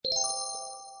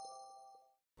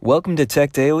Welcome to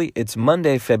Tech Daily. It's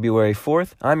Monday, February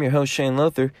 4th. I'm your host, Shane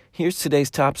Lothar. Here's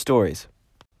today's top stories.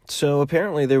 So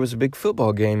apparently there was a big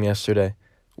football game yesterday.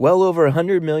 Well over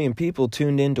 100 million people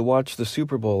tuned in to watch the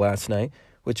Super Bowl last night,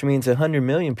 which means 100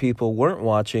 million people weren't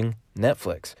watching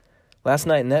Netflix. Last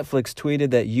night, Netflix tweeted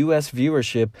that U.S.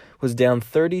 viewership was down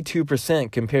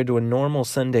 32% compared to a normal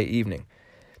Sunday evening.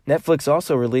 Netflix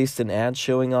also released an ad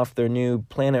showing off their new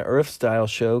Planet Earth-style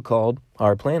show called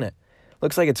Our Planet.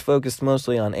 Looks like it's focused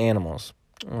mostly on animals.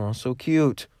 Oh, so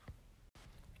cute.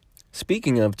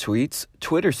 Speaking of tweets,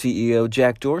 Twitter CEO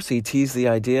Jack Dorsey teased the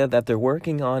idea that they're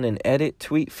working on an edit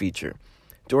tweet feature.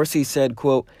 Dorsey said,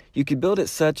 quote, "You could build it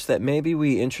such that maybe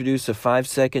we introduce a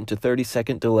 5-second to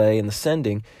 30-second delay in the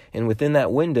sending, and within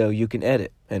that window you can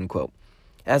edit," end quote.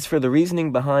 As for the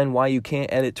reasoning behind why you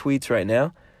can't edit tweets right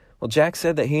now, well, Jack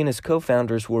said that he and his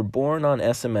co-founders were born on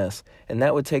SMS, and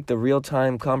that would take the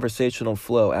real-time conversational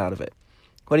flow out of it.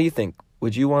 What do you think?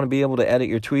 Would you want to be able to edit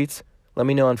your tweets? Let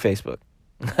me know on Facebook.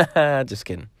 Just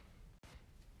kidding.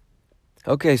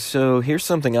 Okay, so here's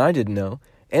something I didn't know.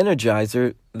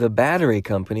 Energizer, the battery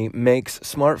company, makes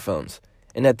smartphones.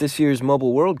 And at this year's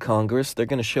Mobile World Congress, they're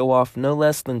going to show off no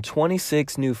less than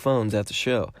 26 new phones at the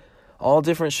show. All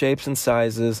different shapes and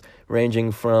sizes,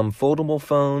 ranging from foldable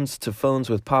phones to phones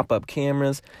with pop-up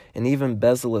cameras and even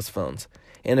bezel-less phones.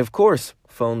 And of course,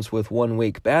 phones with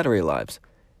 1-week battery lives.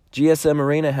 GSM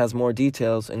Arena has more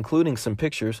details, including some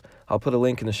pictures. I'll put a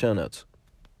link in the show notes.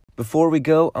 Before we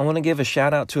go, I want to give a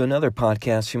shout out to another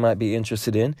podcast you might be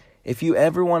interested in. If you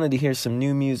ever wanted to hear some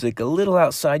new music a little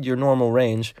outside your normal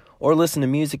range, or listen to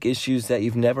music issues that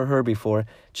you've never heard before,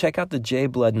 check out the Jay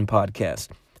Bludden podcast.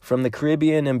 From the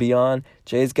Caribbean and beyond,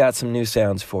 Jay's got some new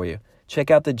sounds for you.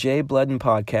 Check out the Jay Bludden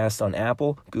podcast on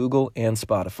Apple, Google, and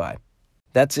Spotify.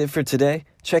 That's it for today.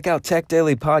 Check out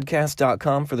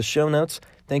techdailypodcast.com for the show notes.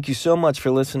 Thank you so much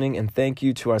for listening, and thank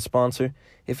you to our sponsor.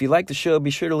 If you like the show,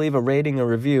 be sure to leave a rating or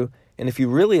review. And if you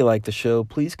really like the show,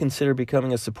 please consider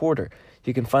becoming a supporter.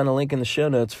 You can find a link in the show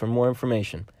notes for more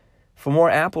information. For more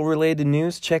Apple-related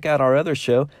news, check out our other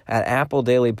show at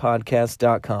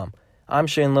appledailypodcast.com. I'm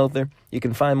Shane Lothar. You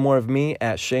can find more of me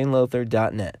at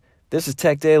shanelothar.net. This is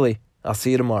Tech Daily. I'll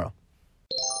see you tomorrow.